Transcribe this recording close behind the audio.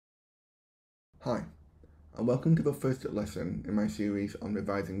Hi, and welcome to the first lesson in my series on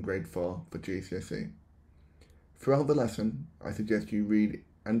revising grade 4 for GCSE. Throughout the lesson, I suggest you read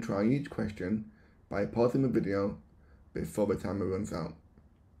and try each question by pausing the video before the timer runs out.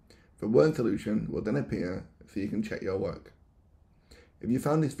 The word solution will then appear so you can check your work. If you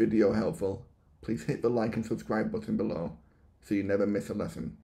found this video helpful, please hit the like and subscribe button below so you never miss a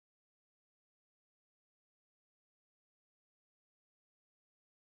lesson.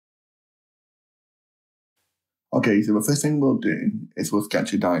 Okay, so the first thing we'll do is we'll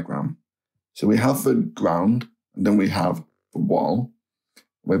sketch a diagram. So we have the ground, and then we have the wall,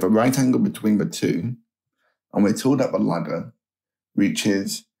 with a right angle between the two, and we're told that the ladder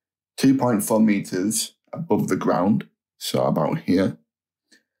reaches 2.4 meters above the ground, so about here,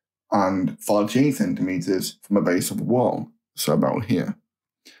 and 48 centimeters from the base of the wall, so about here.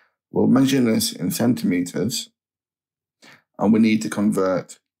 We'll measure this in centimeters, and we need to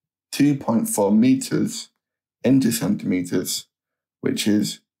convert 2.4 meters into centimeters, which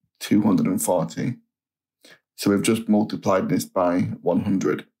is 240. So we've just multiplied this by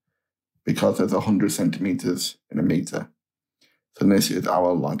 100 because there's 100 centimeters in a meter. So this is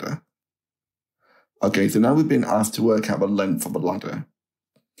our ladder. Okay, so now we've been asked to work out the length of the ladder.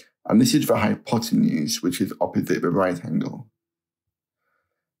 And this is the hypotenuse, which is opposite the right angle.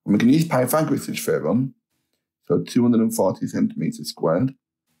 And we can use Pythagoras' theorem, so 240 centimeters squared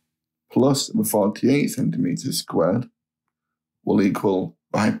plus the 48 centimeters squared will equal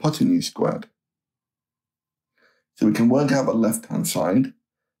the hypotenuse squared. So we can work out the left-hand side,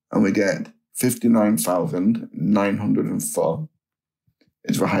 and we get 59,904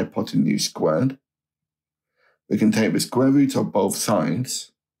 is the hypotenuse squared. We can take the square root of both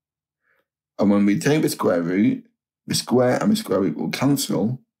sides, and when we take the square root, the square and the square root will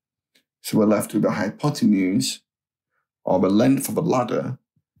cancel, so we're left with the hypotenuse, or the length of the ladder,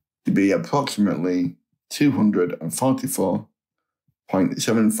 to be approximately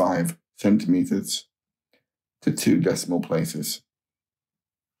 244.75 centimeters to 2 decimal places.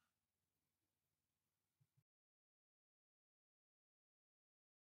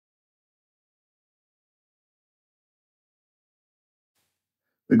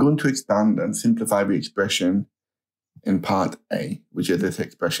 We're going to expand and simplify the expression in part A, which is this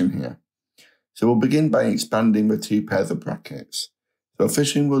expression here. So we'll begin by expanding the two pairs of brackets. So the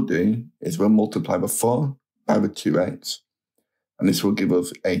first thing we'll do is we'll multiply the 4 by the 2x, and this will give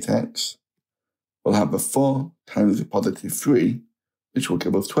us 8x. We'll have the 4 times the positive 3, which will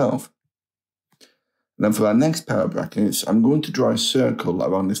give us 12. And then for our next pair of brackets, I'm going to draw a circle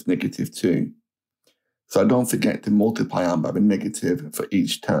around this negative 2. So I don't forget to multiply out by the negative for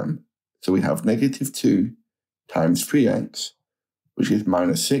each term. So we have negative 2 times 3x, which is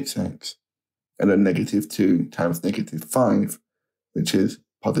minus 6x, and then negative 2 times negative 5, which is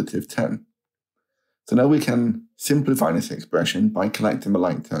positive 10. So now we can simplify this expression by collecting the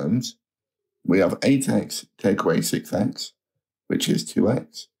like terms. We have 8x take away 6x, which is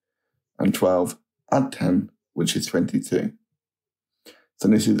 2x, and 12 add 10, which is 22. So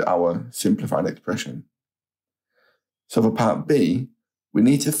this is our simplified expression. So for part B, we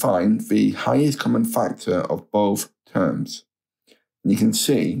need to find the highest common factor of both terms. And you can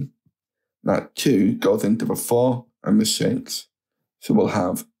see that 2 goes into the 4 and the 6, so we'll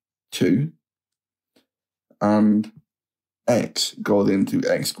have 2, and x goes into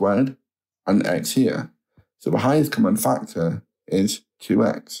x squared and x here. So the highest common factor is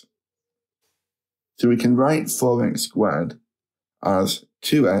 2x. So we can write 4x squared as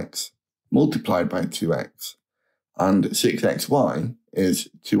 2x multiplied by 2x, and 6xy is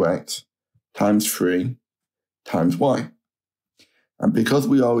 2x times 3 times y. And because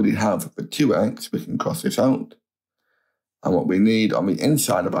we already have the 2x, we can cross this out. And what we need on the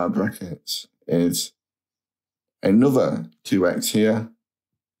inside of our brackets is another 2x here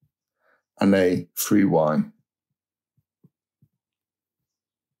and a 3y.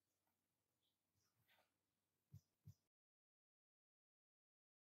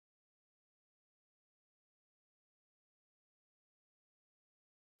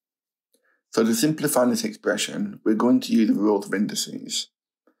 So to simplify this expression, we're going to use the rules of indices.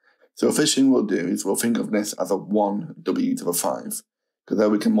 So the first thing we'll do is we'll think of this as a 1w to the 5, because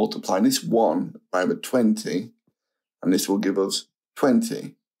then we can multiply this 1 by the 20, and this will give us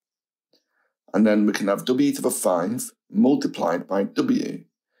 20. And then we can have w to the 5 multiplied by w.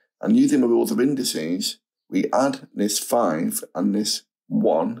 And using the rules of indices, we add this 5 and this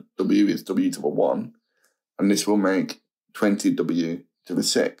 1, w is w to the 1, and this will make 20w to the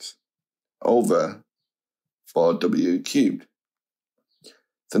 6 over 4w cubed.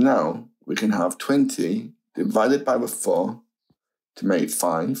 So now we can have 20 divided by the 4 to make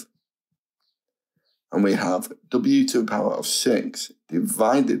 5, and we have w to the power of 6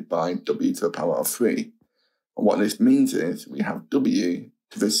 divided by w to the power of 3. And what this means is we have w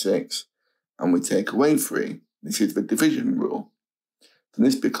to the 6 and we take away 3. This is the division rule. So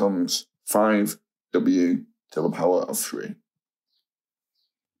this becomes 5w to the power of 3.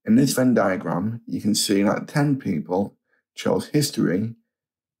 In this Venn diagram, you can see that 10 people chose history,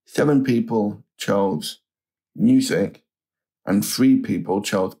 7 people chose music, and 3 people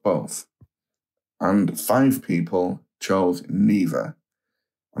chose both. And 5 people chose neither.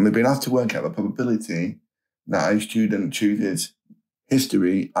 And we've been asked to work out the probability that a student chooses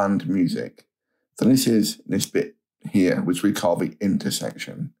history and music. So this is this bit here, which we call the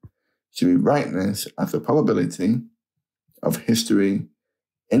intersection. So we write this as the probability of history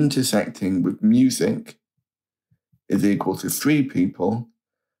intersecting with music is equal to 3 people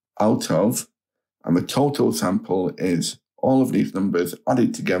out of, and the total sample is all of these numbers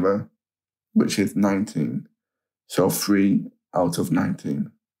added together, which is 19. So 3 out of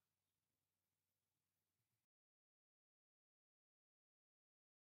 19.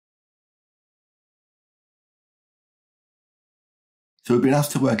 So we've been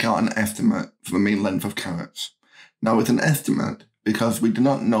asked to work out an estimate for the mean length of carrots. Now it's an estimate because we do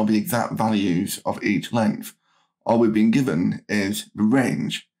not know the exact values of each length. All we've been given is the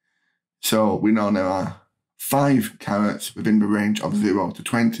range. So we know there are 5 carrots within the range of 0 to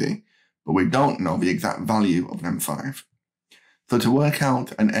 20, but we don't know the exact value of them 5. So to work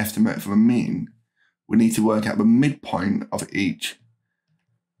out an estimate for the mean, we need to work out the midpoint of each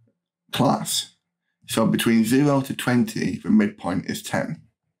class. So between 0 to 20, the midpoint is 10.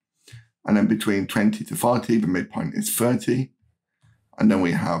 And then between 20 to 40, the midpoint is 30. And then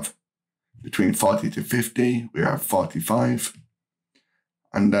we have between 40 to 50, we have 45.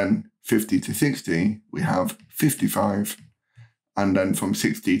 And then 50 to 60, we have 55. And then from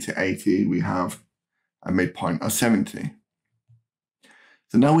 60 to 80, we have a midpoint of 70.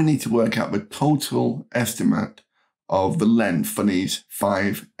 So now we need to work out the total estimate of the length for these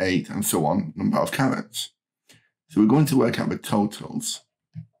 5, 8, and so on number of carrots. So we're going to work out the totals.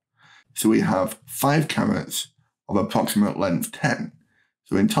 So we have 5 carrots of approximate length 10.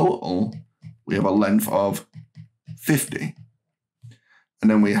 So in total, we have a length of 50.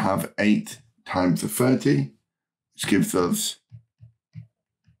 And then we have 8 times the 30, which gives us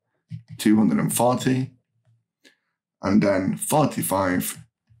 240. And then 45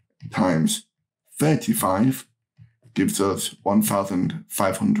 times 35 gives us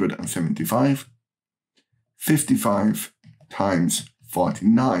 1,575. 55 times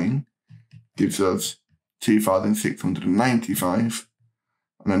 49 gives us 2,695.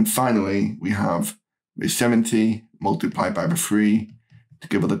 And then finally, we have the 70 multiplied by the 3 to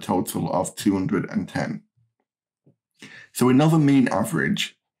give us a total of 210. So we know the mean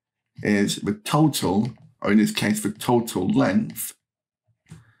average is the total, or in this case, the total length,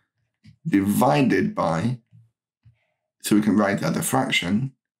 divided by, so we can write as a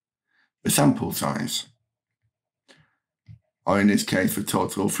fraction, the sample size, or in this case, the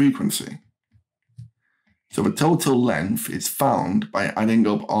total frequency. So the total length is found by adding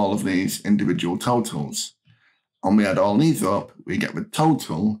up all of these individual totals. And we add all these up, we get the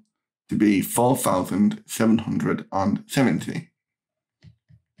total to be 4,770.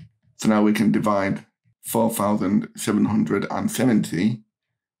 So now we can divide 4,770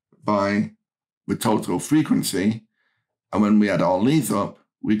 by the total frequency, and when we add all these up,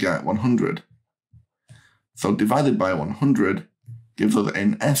 we get 100. So divided by 100 gives us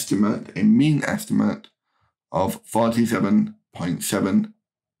an estimate, a mean estimate of 47.7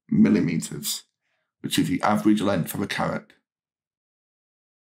 millimeters, which is the average length of a carrot.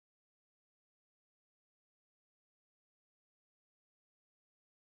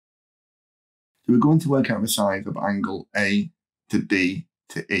 So we're going to work out the size of angle A to D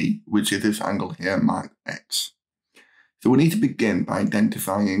to E, which is this angle here marked X. So we need to begin by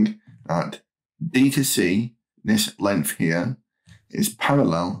identifying that D to C, this length here, is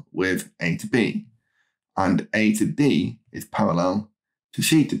parallel with A to B, and A to D is parallel to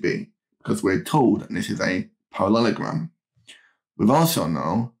C to B, because we're told that this is a parallelogram. We also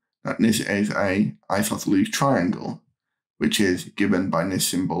know that this is an isosceles triangle, which is given by this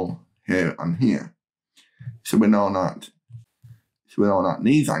symbol here and here. So we know that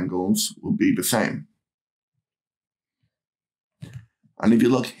these angles will be the same. And if you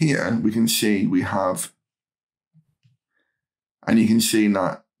look here, we can see we have, and you can see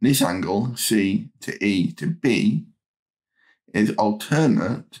that this angle, C to E to B, is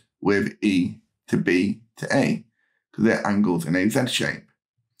alternate with E to B to A, because they're angles in a Z shape.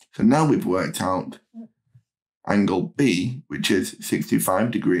 So now we've worked out angle B, which is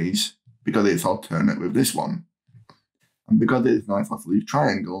 65 degrees, because it's alternate with this one. And because it is an isosceles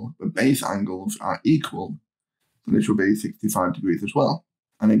triangle, the base angles are equal, so this will be 65 degrees as well.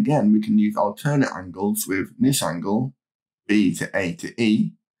 And again, we can use alternate angles with this angle, B to A to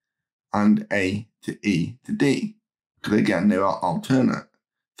E, and A to E to D, because again, they are alternate.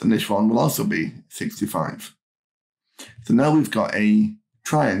 So this one will also be 65. So now we've got a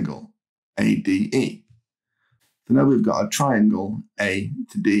triangle, ADE. So now we've got a triangle A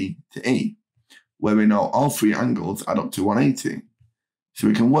to D to E, where we know all three angles add up to 180. So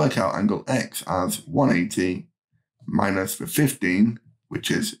we can work out angle X as 180 minus the 15,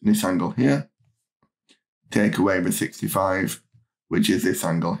 which is this angle here, take away the 65, which is this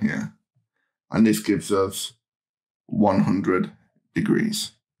angle here. And this gives us 100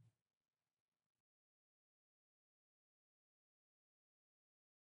 degrees.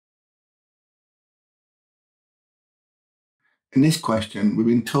 In this question, we've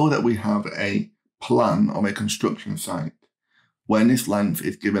been told that we have a plan of a construction site when this length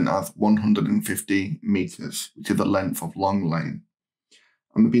is given as 150 meters, which is the length of Long Lane.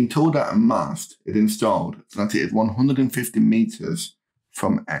 And we've been told that a mast is installed so that it is 150 meters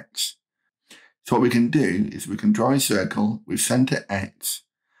from X. So what we can do is we can draw a circle with center X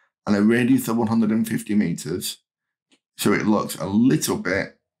and a radius of 150 meters, so it looks a little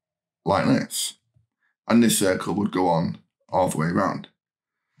bit like this. And this circle would go on all the way around.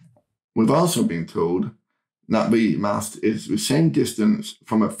 We've also been told that the mast is the same distance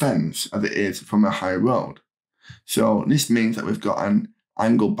from a fence as it is from a high road. So this means that we've got an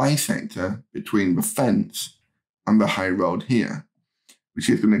angle bisector between the fence and the high road here, which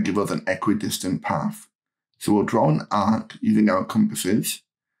is going to give us an equidistant path. So we'll draw an arc using our compasses,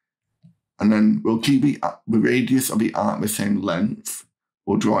 and then we'll keep the radius of the arc the same length.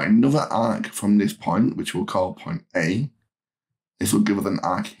 We'll draw another arc from this point, which we'll call point A. This will give us an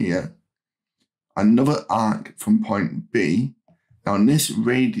arc here. Another arc from point B. Now this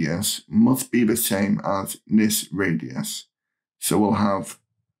radius must be the same as this radius. So we'll have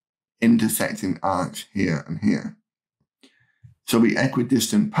intersecting arcs here and here. So the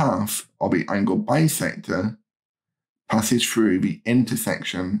equidistant path, or the angle bisector, passes through the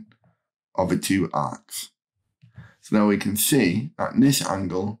intersection of the two arcs. So now we can see that this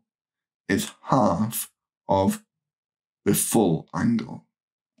angle is half of the full angle.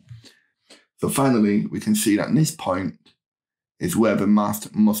 So finally, we can see that this point is where the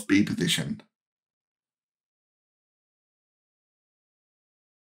mast must be positioned.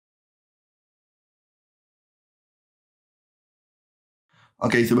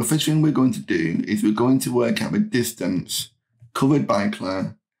 Okay, so the first thing we're going to do is we're going to work out the distance covered by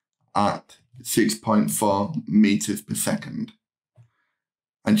Claire at 6.4 meters per second.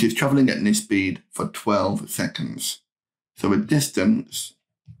 And she's traveling at this speed for 12 seconds. So the distance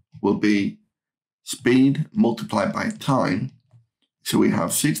will be speed multiplied by time. So we have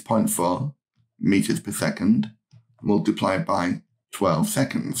 6.4 meters per second multiplied by 12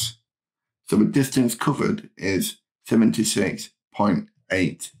 seconds. So the distance covered is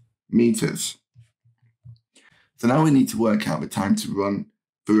 76.8 meters. So now we need to work out the time to run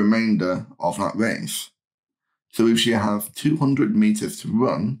the remainder of that race. So if she has 200 meters to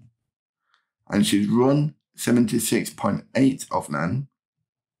run, and she's run 76.8 of them,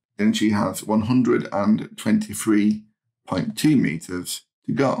 then she has 123.2 meters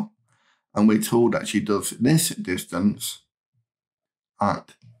to go. And we're told that she does this distance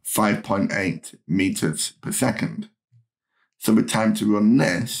at 5.8 meters per second. So the time to run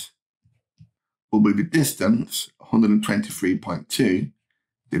this will be the distance, 123.2,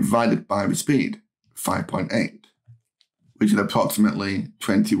 divided by the speed, 5.8, which is approximately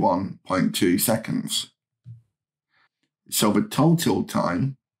 21.2 seconds. So the total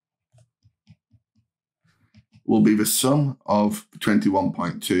time will be the sum of the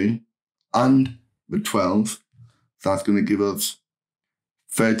 21.2 and the 12. So that's going to give us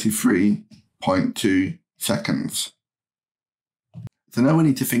 33.2 seconds. So now we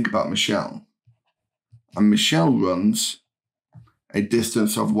need to think about Michelle. And Michelle runs a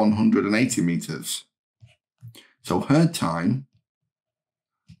distance of 180 meters. So her time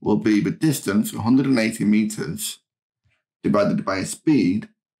will be the distance, 180 meters, divided by a speed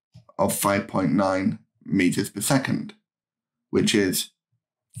of 5.9 meters per second, which is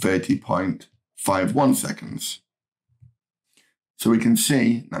 30.51 seconds. So we can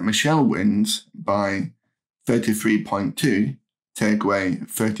see that Michelle wins by 33.2, take away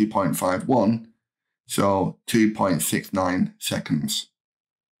 30.51, so 2.69 seconds.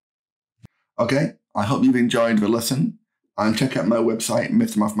 Okay, I hope you've enjoyed the lesson, and check out my website,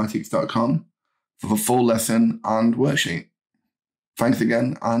 mrmathematics.com, for the full lesson and worksheet. Thanks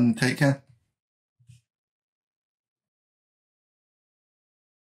again and take care.